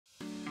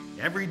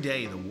Every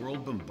day, the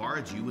world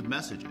bombards you with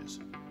messages.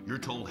 You're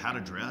told how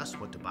to dress,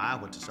 what to buy,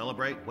 what to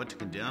celebrate, what to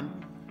condemn,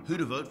 who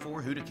to vote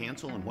for, who to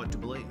cancel, and what to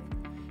believe.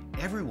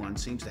 Everyone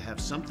seems to have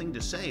something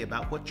to say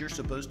about what you're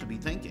supposed to be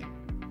thinking.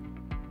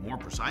 More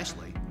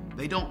precisely,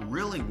 they don't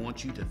really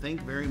want you to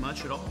think very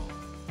much at all.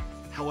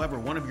 However,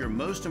 one of your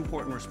most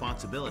important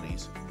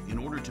responsibilities in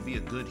order to be a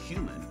good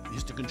human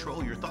is to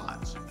control your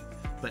thoughts.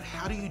 But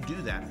how do you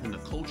do that when the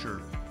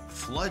culture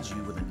floods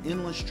you with an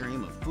endless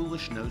stream of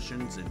foolish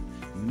notions and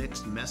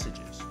mixed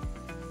messages?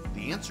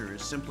 The answer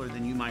is simpler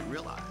than you might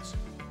realize.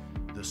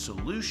 The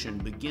solution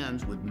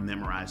begins with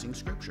memorizing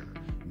Scripture,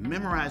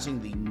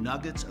 memorizing the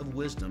nuggets of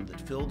wisdom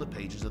that fill the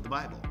pages of the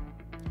Bible.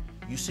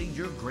 You see,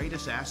 your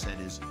greatest asset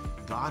is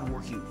God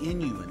working in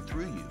you and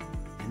through you,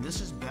 and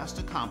this is best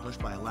accomplished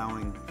by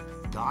allowing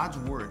God's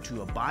Word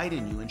to abide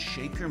in you and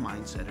shape your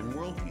mindset and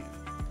worldview.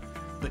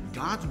 But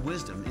God's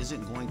wisdom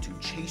isn't going to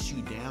chase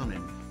you down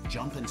and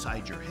jump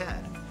inside your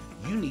head.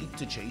 You need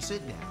to chase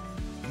it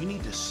down. You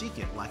need to seek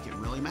it like it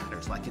really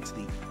matters, like it's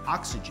the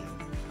oxygen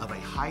of a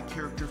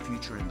high-character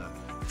future and the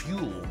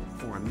fuel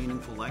for a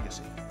meaningful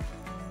legacy.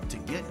 To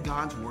get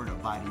God's Word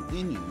abiding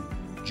in you,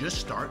 just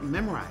start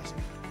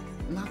memorizing.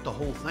 Not the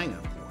whole thing,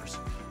 of course,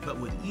 but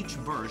with each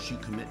verse you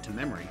commit to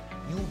memory,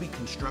 you will be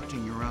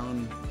constructing your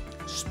own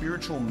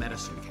spiritual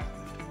medicine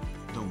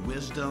cabinet. The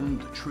wisdom,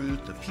 the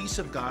truth, the peace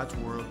of God's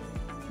Word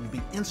will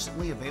be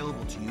instantly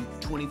available to you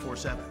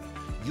 24/7.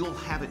 You'll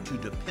have it to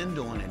depend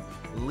on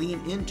and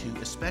lean into,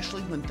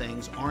 especially when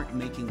things aren't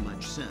making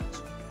much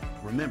sense.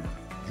 Remember,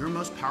 your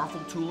most powerful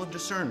tool of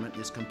discernment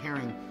is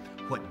comparing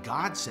what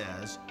God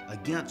says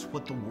against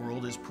what the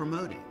world is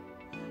promoting.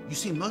 You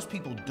see, most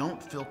people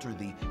don't filter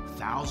the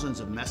thousands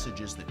of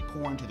messages that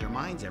pour into their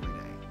minds every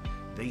day.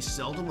 They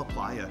seldom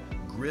apply a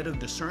grid of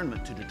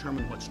discernment to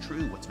determine what's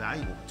true, what's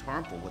valuable, what's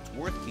harmful, what's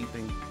worth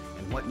keeping,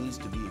 and what needs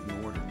to be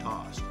ignored or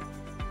tossed.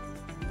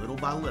 Little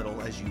by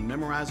little, as you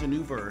memorize a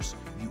new verse,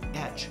 you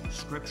etch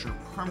Scripture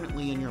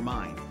permanently in your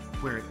mind,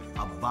 where it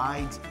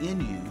abides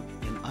in you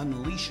and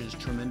unleashes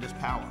tremendous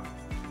power.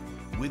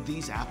 With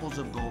these apples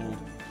of gold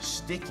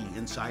sticky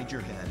inside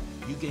your head,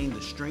 you gain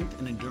the strength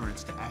and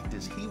endurance to act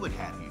as He would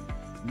have you,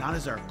 not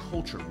as our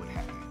culture would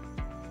have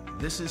you.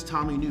 This is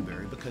Tommy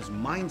Newberry, because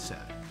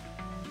mindset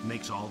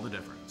makes all the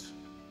difference.